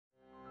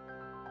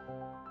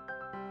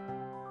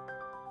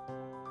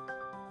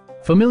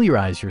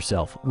Familiarize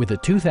yourself with the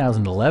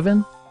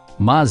 2011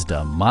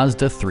 Mazda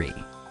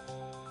MAZDA3.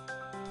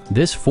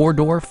 This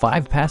four-door,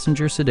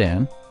 five-passenger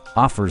sedan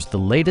offers the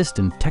latest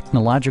in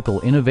technological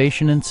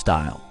innovation and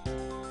style.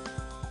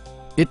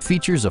 It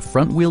features a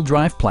front-wheel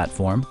drive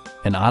platform,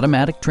 an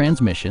automatic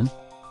transmission,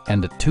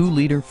 and a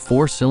 2-liter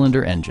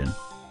four-cylinder engine.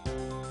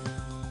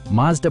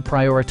 Mazda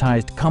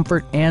prioritized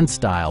comfort and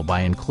style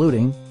by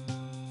including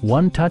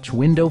one-touch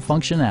window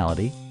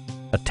functionality,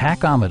 a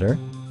tachometer,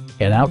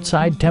 an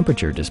outside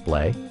temperature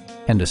display,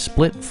 and a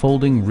split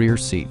folding rear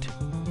seat.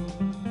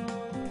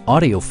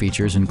 Audio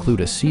features include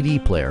a CD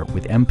player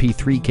with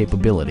MP3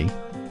 capability,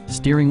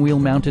 steering wheel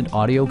mounted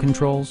audio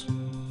controls,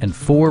 and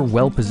 4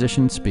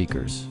 well-positioned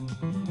speakers.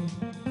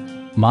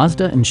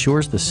 Mazda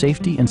ensures the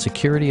safety and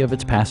security of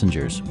its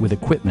passengers with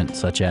equipment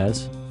such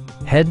as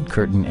head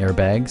curtain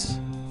airbags,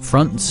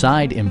 front and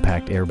side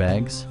impact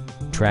airbags,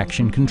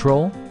 traction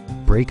control,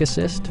 brake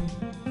assist,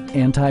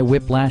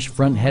 anti-whiplash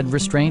front head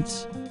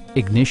restraints,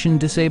 ignition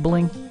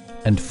disabling,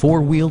 and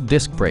 4-wheel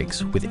disc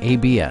brakes with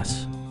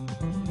ABS.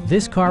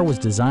 This car was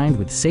designed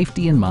with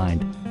safety in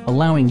mind,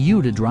 allowing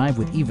you to drive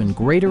with even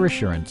greater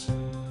assurance.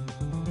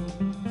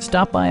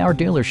 Stop by our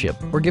dealership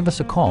or give us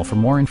a call for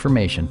more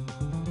information.